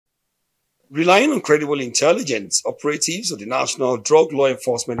Relying on credible intelligence, operatives of the National Drug Law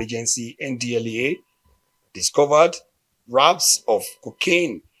Enforcement Agency (Ndlea) discovered wraps of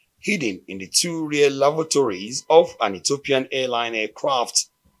cocaine hidden in the two rear lavatories of an Ethiopian airline aircraft.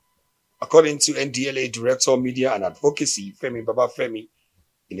 According to Ndlea Director of Media and Advocacy Femi Babafemi,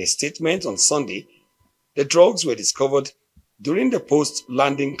 in a statement on Sunday, the drugs were discovered during the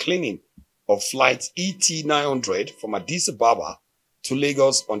post-landing cleaning of flight ET-900 from Addis Ababa to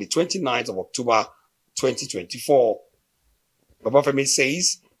Lagos on the 29th of October 2024. Babafemi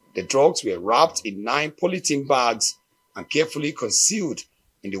says the drugs were wrapped in 9 polythene bags and carefully concealed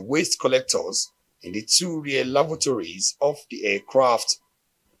in the waste collectors in the two rear lavatories of the aircraft.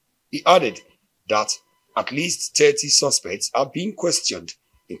 He added that at least 30 suspects are being questioned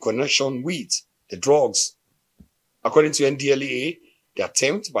in connection with the drugs. According to Ndlea, the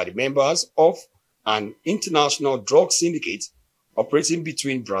attempt by the members of an international drug syndicate operating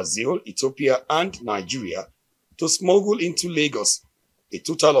between Brazil, Ethiopia, and Nigeria to smuggle into Lagos a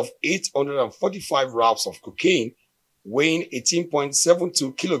total of 845 wraps of cocaine weighing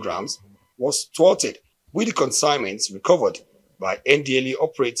 18.72 kilograms was thwarted with the consignments recovered by Ndlea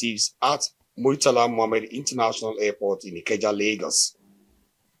operatives at Murtala Mohammed International Airport in Ikeja, Lagos.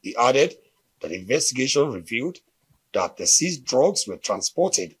 He added that the investigation revealed that the seized drugs were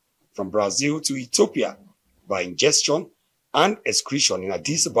transported from Brazil to Ethiopia by ingestion and excretion in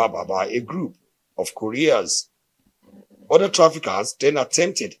Addis Ababa by a group of couriers. Other traffickers then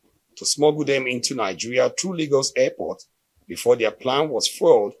attempted to smuggle them into Nigeria through Lagos Airport before their plan was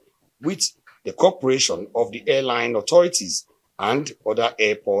foiled with the cooperation of the airline authorities and other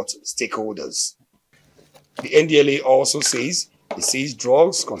airport stakeholders. The Ndlea also says it seized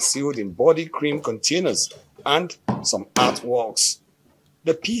drugs concealed in body cream containers and some artworks.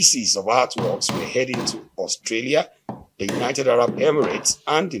 The pieces of artworks were heading to Australia, the United Arab Emirates,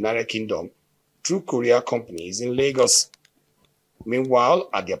 and the United Kingdom through courier companies in Lagos. Meanwhile,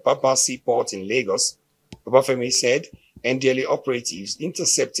 at the Apapa Seaport in Lagos, Babafemi said Ndlea operatives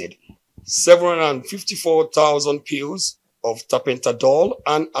intercepted 754,000 pills of tapentadol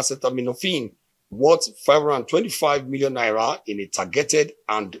and acetaminophen worth 525 million naira in a targeted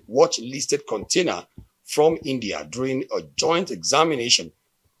and watch-listed container from India during a joint examination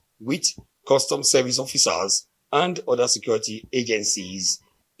with custom service officers and other security agencies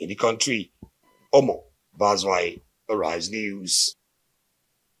in the country. Omo Bazwai, Arise News.